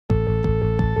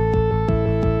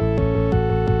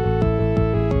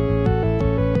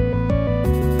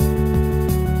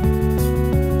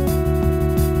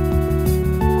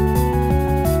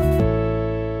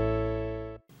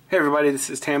Hey everybody, this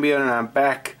is Tambio and I'm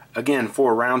back again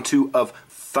for round 2 of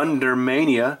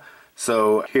Thundermania.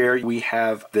 So here we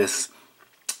have this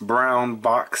brown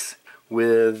box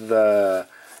with the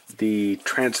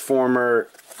Transformer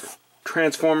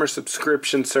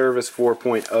subscription service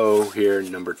 4.0 here,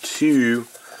 number 2.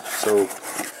 So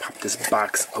pop this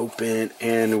box open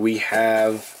and we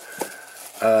have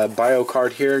a bio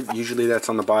card here. Usually that's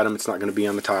on the bottom, it's not going to be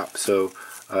on the top. So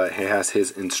it has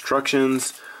his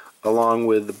instructions along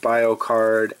with the bio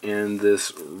card and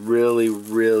this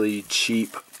really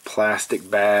cheap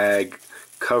plastic bag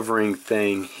covering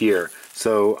thing here.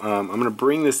 So I'm going to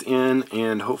bring this in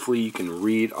and hopefully you can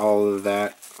read all of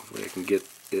that. Hopefully I can get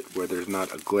it where there's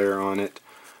not a glare on it.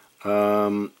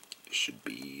 Should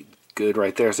be good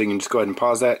right there. So you can just go ahead and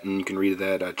pause that and you can read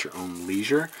that at your own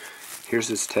leisure. Here's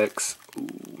his text.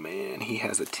 Ooh, man, he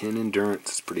has a 10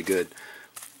 endurance. It's pretty good.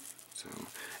 So,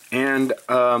 and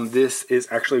this is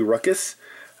actually Ruckus.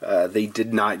 They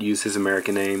did not use his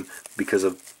American name because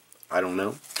of, I don't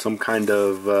know, some kind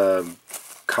of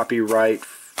copyright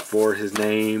for his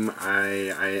name.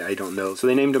 I don't know. So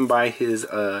they named him by his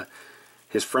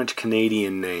French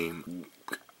Canadian name.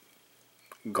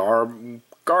 Garabug?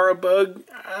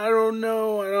 I don't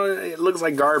know. It looks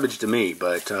like garbage to me,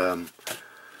 but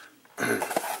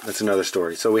that's another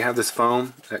story. So we have this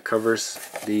foam that covers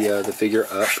the figure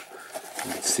up.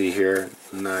 You can see here,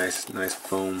 nice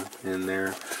foam in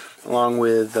there, along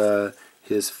with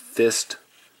his fist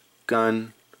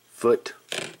gun foot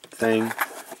thing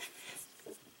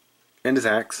and his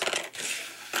axe.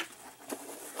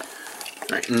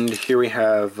 Right, and here we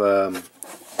have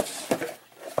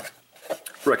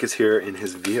Ruckus here in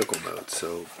his vehicle mode.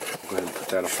 So I'll go ahead and put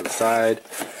that off to the side.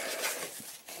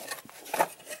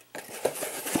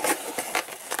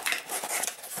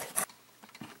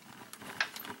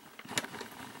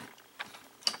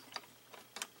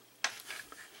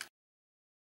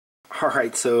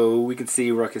 Alright, so we can see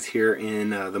Ruckus here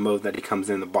in the mode that he comes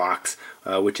in the box,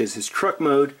 which is his truck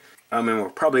mode. And we're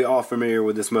probably all familiar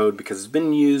with this mode because it's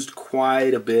been used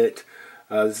quite a bit.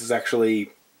 This is actually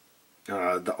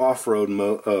the off-road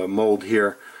mold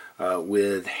here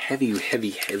with heavy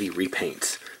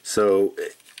repaints. So,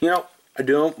 you know, I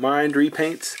don't mind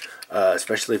repaints,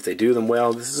 especially if they do them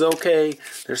well. This is okay.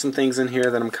 There's some things in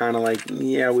here that I'm kind of like,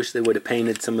 yeah, I wish they would have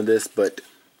painted some of this, but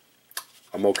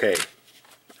I'm okay.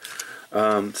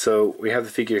 So we have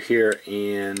the figure here,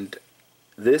 and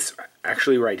this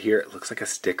actually right here, it looks like a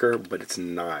sticker, but it's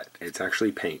not. It's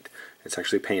actually paint. It's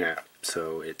actually paint app.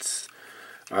 So it's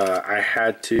I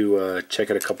had to check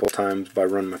it a couple of times by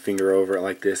running my finger over it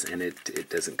like this, and it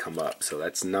doesn't come up. So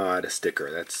that's not a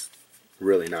sticker. That's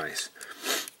really nice.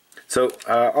 So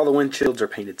all the windshields are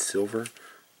painted silver.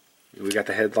 We got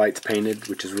the headlights painted,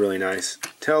 which is really nice.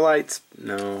 Tail lights,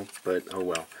 no, but oh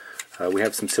well. We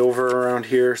have some silver around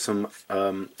here, some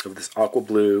of this aqua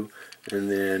blue,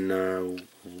 and then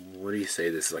what do you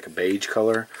say? This is like a beige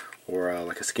color or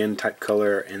like a skin type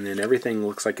color, and then everything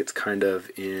looks like it's kind of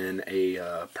in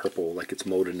a purple, like it's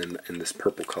molded in this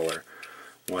purple color.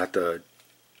 We'll have to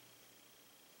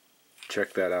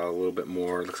check that out a little bit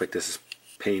more. It looks like this is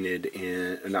painted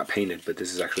in, not painted, but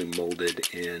this is actually molded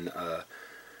in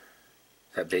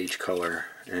that beige color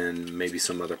and maybe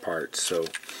some other parts. So.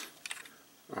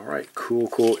 Alright, cool.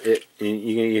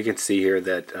 You can see here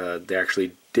that they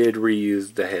actually did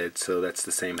reuse the head, so that's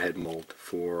the same head mold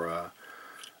for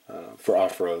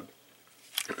off-road.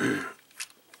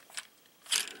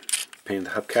 Painted the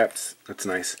hubcaps, that's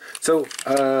nice. So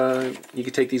you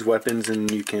can take these weapons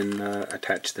and you can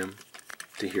attach them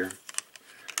to here,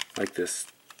 like this.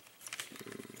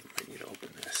 I need to open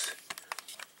this.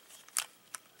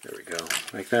 There we go,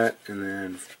 like that, and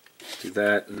then do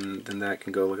that, and then that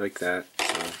can go like that.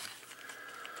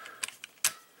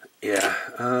 Yeah,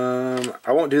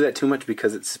 I won't do that too much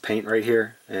because it's paint right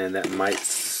here and that might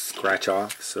scratch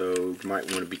off, so you might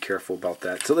want to be careful about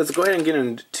that. So let's go ahead and get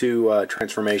into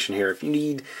transformation here. If you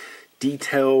need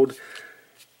detailed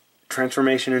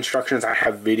transformation instructions, I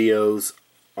have videos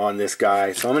on this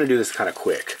guy, so I'm going to do this kind of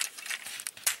quick.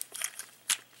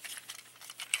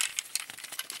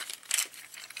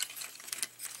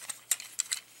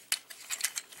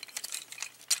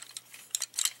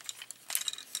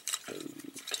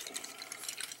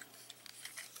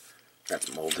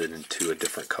 That's molded into a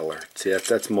different color. See,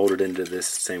 that's molded into this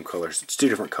same color. So it's two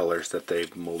different colors that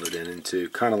they've molded it into,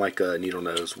 kind of like a needle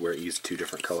nose where it used two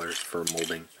different colors for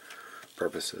molding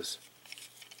purposes.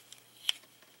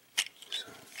 So,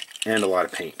 and a lot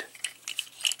of paint.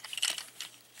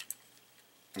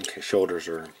 Okay, shoulders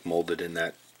are molded in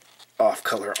that off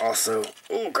color also.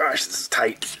 Oh gosh, this is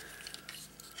tight.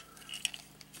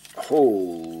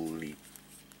 Holy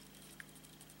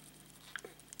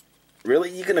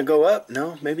Really? You gonna go up?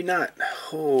 No, maybe not.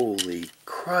 Holy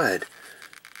crud.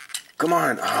 Come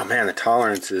on. Oh man, the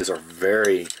tolerances are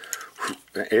very...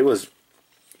 It was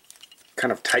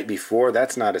kind of tight before.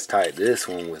 That's not as tight. This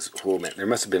one was... Oh man, there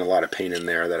must have been a lot of paint in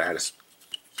there that I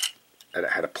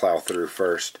had to plow through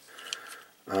first.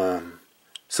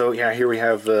 So yeah, here we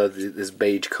have this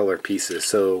beige color pieces.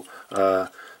 So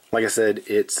like I said,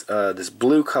 it's this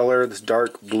blue color, this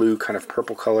dark blue kind of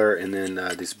purple color, and then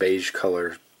these beige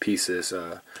color pieces.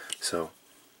 So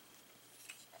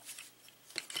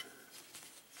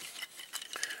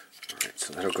alright,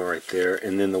 so that'll go right there.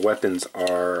 And then the weapons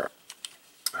are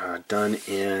done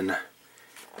in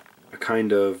a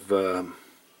kind of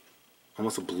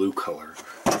almost a blue color.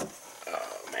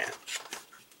 Oh man.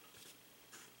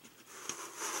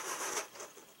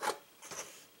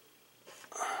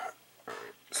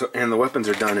 So, and the weapons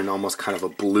are done in almost kind of a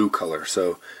blue color,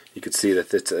 so you can see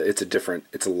that it's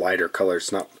a lighter color.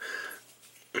 It's not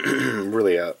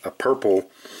really a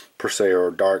purple per se, or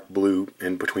dark blue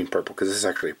in between purple, because this is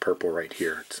actually purple right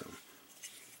here. So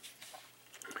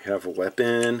we have a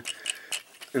weapon,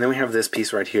 and then we have this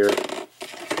piece right here.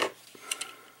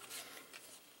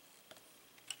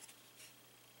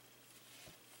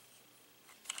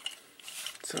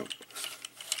 So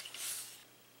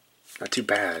not too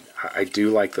bad. I do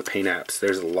like the paint apps.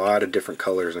 There's a lot of different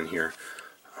colors in here.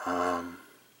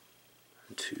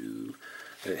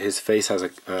 His face has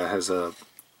a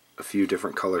few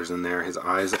different colors in there. His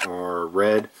eyes are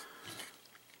red.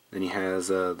 Then he has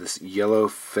this yellow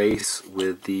face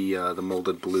with the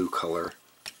molded blue color.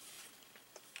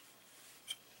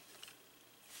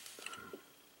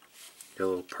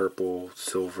 Yellow, purple,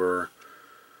 silver,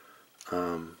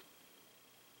 aqua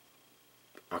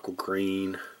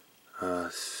green.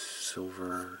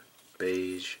 Silver,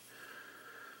 beige.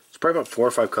 It's probably about 4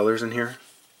 or 5 colors in here.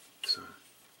 So,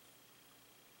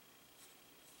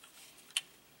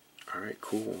 all right,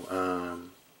 cool.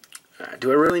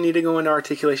 Do I really need to go into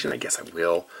articulation? I guess I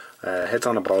will. Head's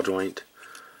on a ball joint.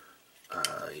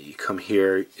 You come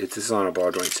here. This is on a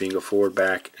ball joint, so you can go forward,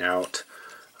 back, out.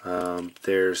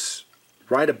 There's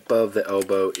right above the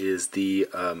elbow is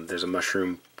there's a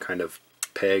mushroom kind of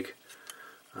peg.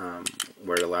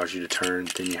 Where it allows you to turn.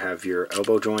 Then you have your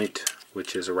elbow joint,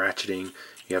 which is a ratcheting.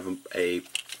 You have a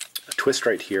twist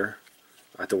right here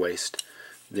at the waist.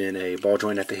 Then a ball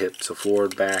joint at the hip, so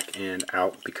forward, back, and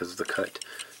out because of the cut.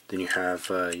 Then you have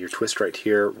your twist right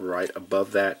here, right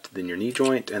above that. Then your knee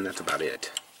joint, and that's about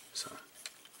it.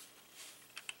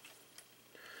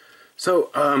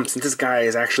 So since this guy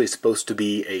is actually supposed to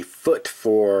be a foot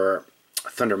for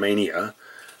Thundermania,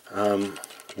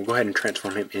 we'll go ahead and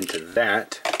transform him into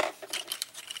that.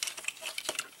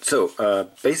 So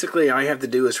basically all you have to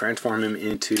do is transform him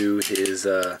into his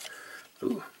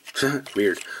ooh,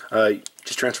 weird.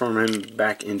 Just transform him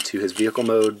back into his vehicle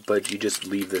mode, but you just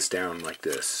leave this down like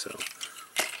this. So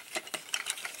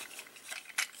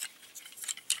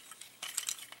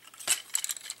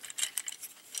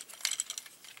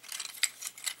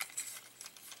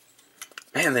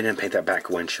man, they didn't paint that back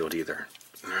windshield either.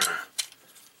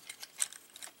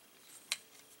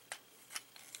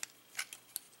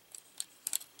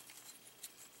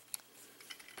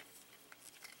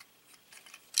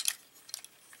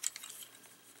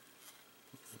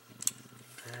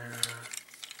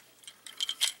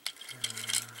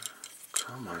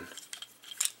 Come on.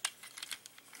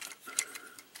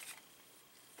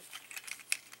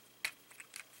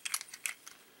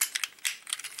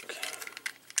 Okay.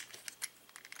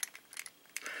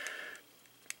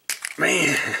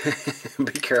 Man,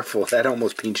 be careful. That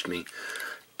almost pinched me.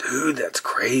 Dude, that's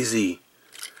crazy.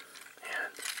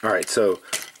 Man. Alright, so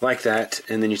like that,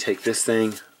 and then you take this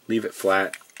thing, leave it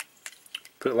flat,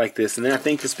 put it like this, and then I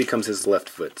think this becomes his left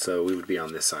foot, so we would be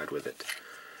on this side with it.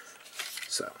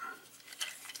 So,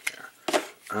 yeah.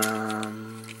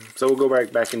 So we'll go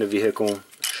back into vehicle,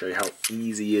 show you how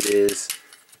easy it is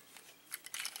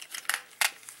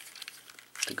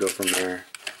to go from there.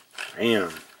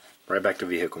 Bam! Right back to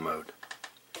vehicle mode.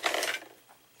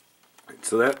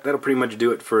 So that'll pretty much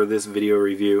do it for this video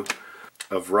review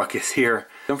of Ruckus here.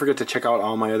 Don't forget to check out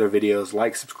all my other videos.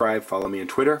 Like, subscribe, follow me on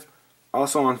Twitter.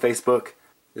 Also on Facebook.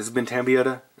 This has been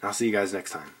Tambiota, and I'll see you guys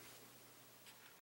next time.